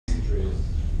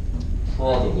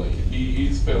Probably. He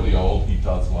is fairly old. He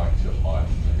does like to hide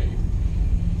in the heat.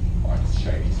 Likes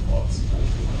shady spots.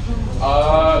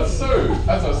 So,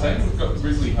 as I was saying, we've got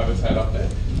grizzly habitat up there.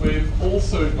 We've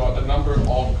also got a number of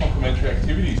complimentary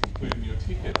activities, including your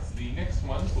tickets. The next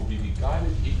ones will be the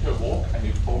guided eco walk and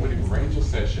informative ranger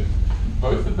session.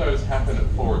 Both of those happen at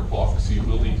 4 o'clock, so you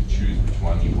will need to choose which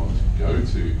one you want to go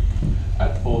to.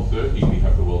 At 4:30, we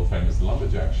have the world famous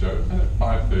Lumberjack show, and at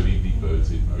 5:30, the Birds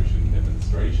in Motion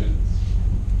demonstrations.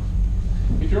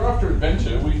 If you're after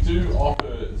adventure, we do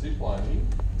offer ziplining,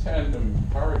 tandem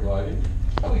paragliding,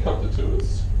 helicopter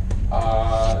tours,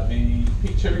 the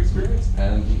peak chair experience,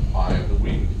 and the Eye of the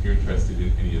Wind. If you're interested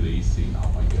in any of these, see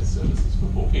our guest services for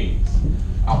bookings.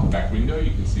 Out the back window,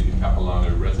 you can see the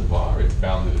Capilano Reservoir. It's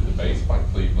bounded at the base by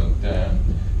Cleveland Dam.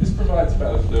 This provides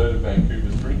about a third of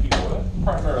Vancouver's drinking water,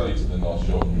 primarily to the North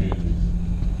Shore communities.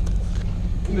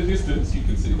 In the distance, you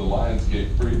can see the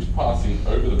Lionsgate Bridge passing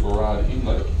over the Burrard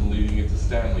Inlet and leading into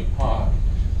Stanley Park,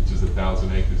 which is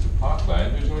 1,000 acres of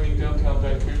parkland adjoining downtown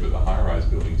Vancouver, the high-rise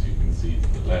buildings you can see to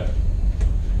the left.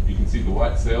 You can see the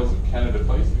white sails of Canada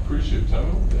Place, the cruise ship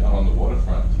terminal, down on the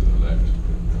waterfront to the left.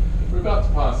 We're about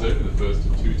to pass over the first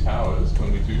of 2 towers.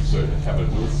 When we do so, the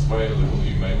cabin will sway a little.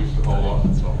 You may wish to hold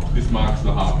on. This marks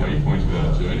the halfway point of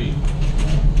our journey.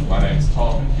 My name's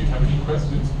Tom. If you have any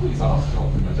questions, please ask. I'll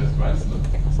do my best to answer them.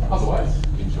 Otherwise,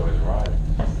 enjoy the ride.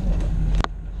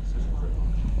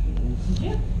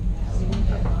 Yeah.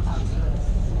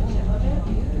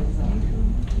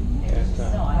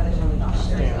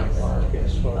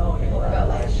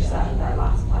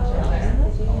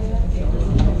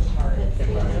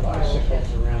 Bicycles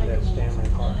around that Stanley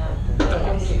Park.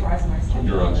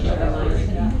 You're on chat.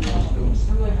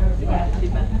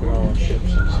 We're all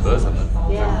ships and Spurs, isn't it?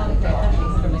 Yeah.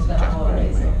 It was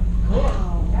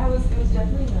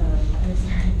definitely I'm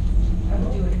sorry. I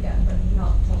would do it again, but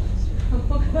not until next year.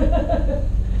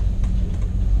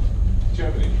 Did you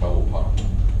have any trouble parking?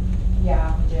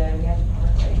 Yeah, we did. We had to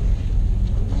park like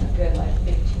a good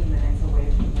 15 minutes away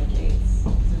from the gates.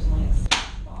 There's only 6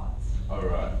 spots. Oh,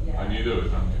 right. Yeah. I knew there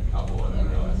was only a couple. I didn't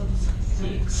realize it was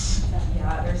 6.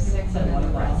 Yeah, there's 6, and then the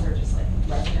rest are just like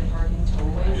resident parking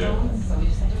tollway Yeah. zones. So we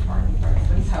just had to park in front of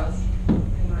somebody's house,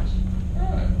 pretty much.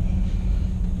 Right.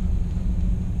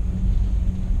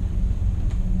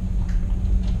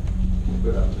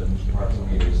 Put up the parking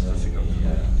meters in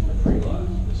the free lot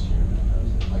this year.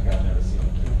 Like I've never seen it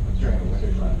during the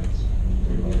winter time.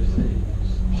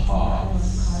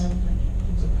 Pass.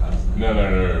 It's a pass. No,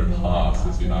 pass.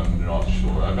 As in, I'm not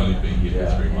sure. I've only been here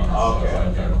for 3 months. Oh, okay. So I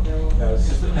don't. No, it's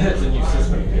just it's a new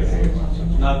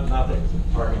system. Not the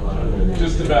parking lot.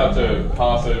 Just about to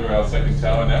pass over our second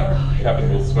tower now.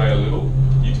 Cabin will sway a little.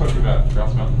 You talking about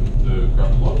Grouse Mountain, the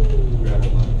ground lot?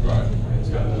 Right. It's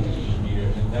got a meter.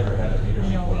 It never had a meter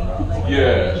before.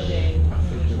 Yeah.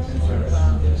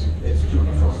 It's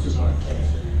 24.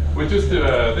 We're just,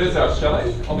 there's our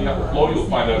chalet. On the upper floor, you'll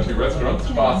find our 2 restaurants.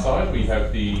 Far side, we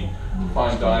have the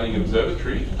fine dining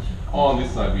observatory. On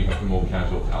this side, we have the more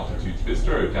casual Altitudes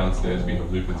Bistro. Downstairs, we have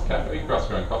Lupin's Cafe,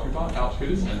 Grass-Grown Coffee Bar,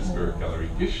 Outfitters, and Spirit Gallery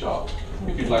Gift Shop.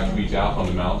 If you'd like to eat out on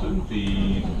the mountain,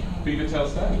 the Beaver Tail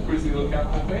Stand, Grizzly Lookout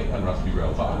Cafe, and Rusty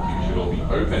Rail Barbecue should all be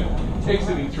open.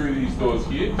 Exiting through these doors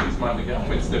here, please mind the gap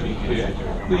when stepping clear.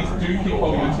 Please do keep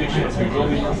holding your tickets. We will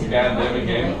need to scan them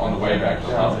again on the way back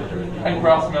down. And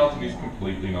Grouse Mountain is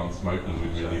completely non-smoking.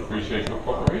 We really appreciate your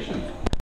cooperation.